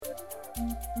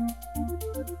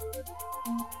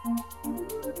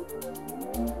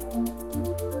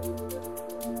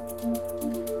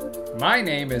My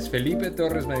name is Felipe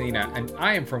Torres Medina, and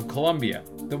I am from Colombia,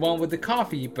 the one with the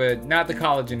coffee, but not the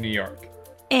college in New York.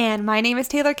 And my name is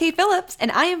Kay Phillips,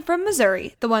 and I am from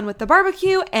Missouri, the one with the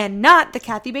barbecue and not the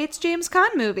Kathy Bates James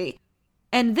Caan movie.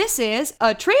 And this is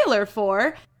a trailer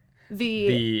for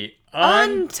the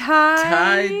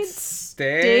Untied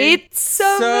States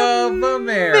of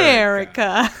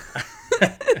America.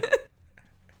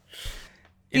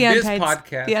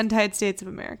 The Untied States of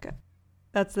America.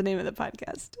 That's the name of the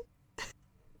podcast.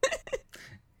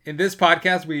 In this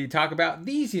podcast, we talk about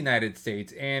these United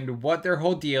States and what their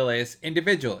whole deal is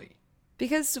individually.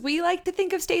 Because we like to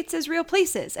think of states as real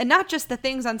places, and not just the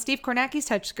things on Steve Kornacki's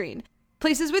touchscreen.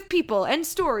 Places with people and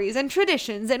stories and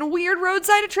traditions and weird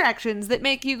roadside attractions that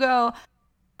make you go,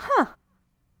 huh.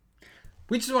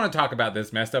 We just want to talk about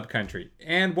this messed up country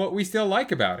and what we still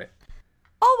like about it.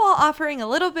 All while offering a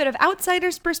little bit of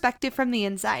outsider's perspective from the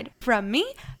inside. From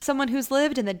me, someone who's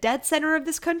lived in the dead center of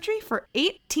this country for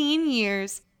 18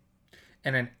 years.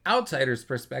 And an outsider's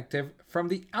perspective from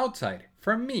the outside.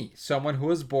 From me, someone who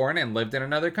was born and lived in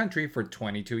another country for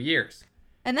 22 years.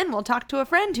 And then we'll talk to a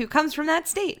friend who comes from that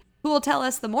state, who will tell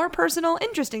us the more personal,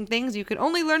 interesting things you could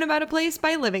only learn about a place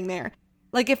by living there.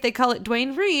 Like if they call it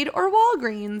Duane Reade or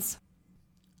Walgreens.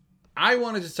 I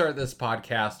wanted to start this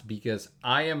podcast because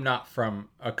I am not from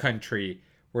a country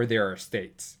where there are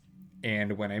states.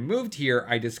 And when I moved here,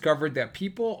 I discovered that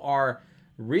people are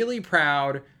really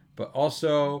proud, but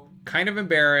also kind of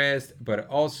embarrassed, but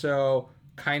also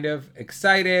kind of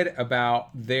excited about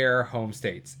their home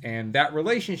states. And that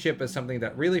relationship is something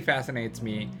that really fascinates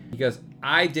me because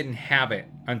I didn't have it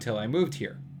until I moved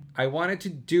here. I wanted to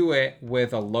do it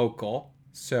with a local,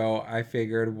 so I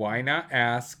figured why not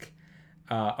ask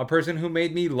a person who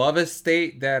made me love a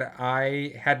state that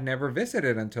I had never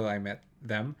visited until I met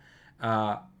them,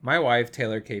 my wife,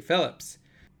 Kay Phillips.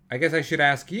 I guess I should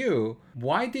ask you,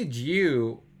 why did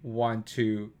you want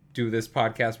to do this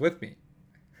podcast with me?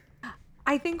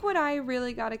 I think what I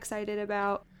really got excited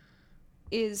about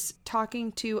is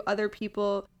talking to other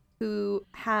people who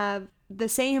have the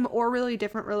same or really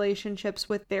different relationships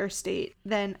with their state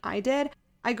than I did.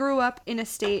 I grew up in a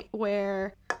state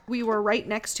where we were right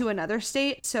next to another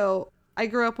state, so I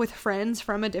grew up with friends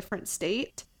from a different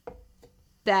state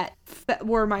that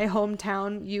were my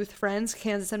hometown youth friends.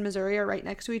 Kansas and Missouri are right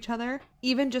next to each other.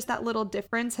 Even just that little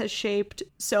difference has shaped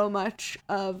so much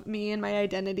of me and my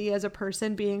identity as a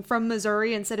person, being from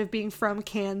Missouri instead of being from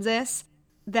Kansas,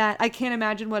 that I can't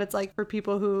imagine what it's like for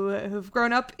people who've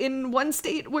grown up in one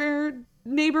state where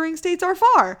neighboring states are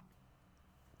far.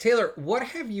 Taylor, what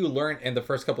have you learned in the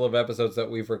first couple of episodes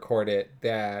that we've recorded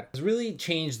that has really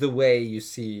changed the way you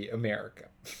see America?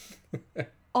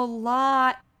 A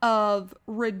lot of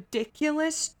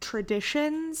ridiculous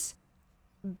traditions,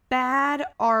 bad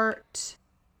art,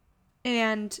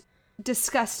 and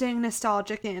disgusting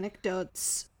nostalgic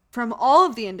anecdotes from all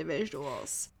of the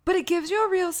individuals. But it gives you a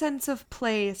real sense of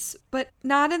place, but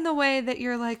not in the way that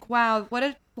you're like, wow, what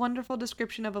a wonderful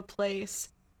description of a place,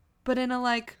 but in a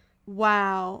like,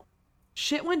 wow,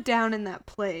 shit went down in that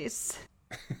place.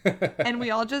 And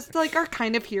we all just like are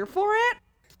kind of here for it.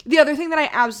 The other thing that I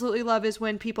absolutely love is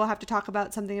when people have to talk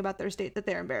about something about their state that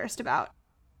they're embarrassed about.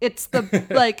 It's the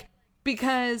like,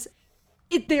 because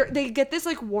they get this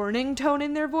like warning tone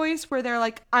in their voice where they're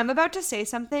like, I'm about to say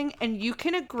something and you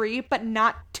can agree, but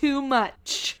not too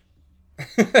much.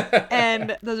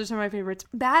 And those are some of my favorites.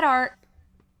 Bad art,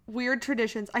 weird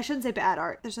traditions. I shouldn't say bad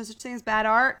art. There's no such thing as bad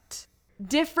art.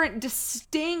 Different,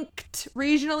 distinct,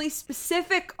 regionally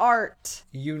specific art.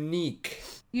 Unique,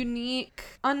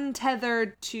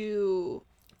 untethered to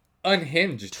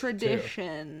unhinged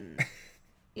tradition.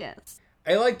 Yes.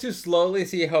 I like to slowly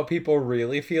see how people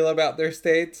really feel about their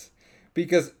states,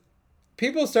 because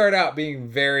people start out being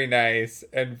very nice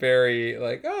and very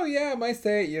like, oh yeah, my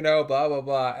state, you know, blah, blah,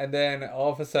 blah. And then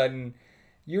all of a sudden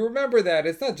you remember that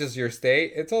it's not just your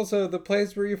state, it's also the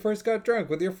place where you first got drunk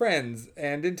with your friends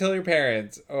and didn't tell your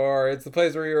parents. Or it's the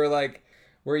place where you were like,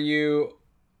 where you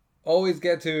always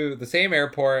get to the same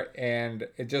airport and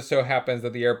it just so happens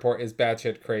that the airport is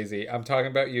batshit crazy. I'm talking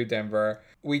about you, Denver.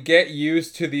 We get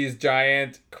used to these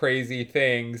giant crazy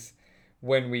things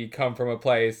when we come from a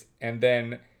place, and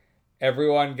then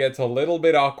everyone gets a little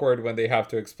bit awkward when they have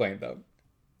to explain them.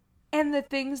 And the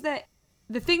things that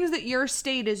your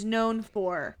state is known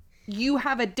for, you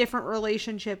have a different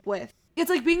relationship with. It's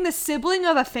like being the sibling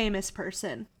of a famous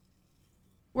person,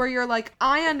 where you're like,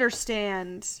 I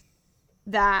understand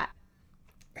that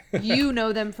you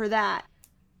know them for that,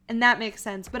 and that makes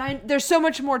sense, but there's so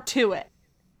much more to it.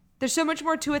 There's so much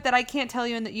more to it that I can't tell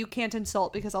you and that you can't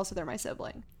insult because also they're my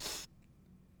sibling.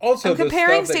 Also, I'm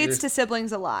comparing states to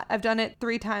siblings a lot. I've done it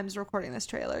 3 times recording this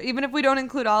trailer. Even if we don't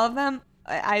include all of them,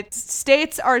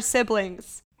 states are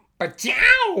siblings.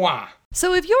 Pachow!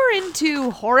 So if you're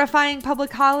into horrifying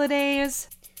public holidays,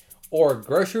 or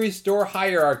grocery store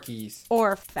hierarchies,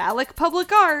 or phallic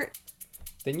public art,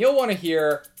 then you'll want to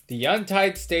hear The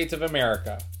Untied States of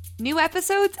America. New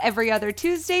episodes every other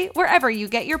Tuesday, wherever you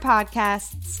get your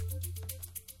podcasts.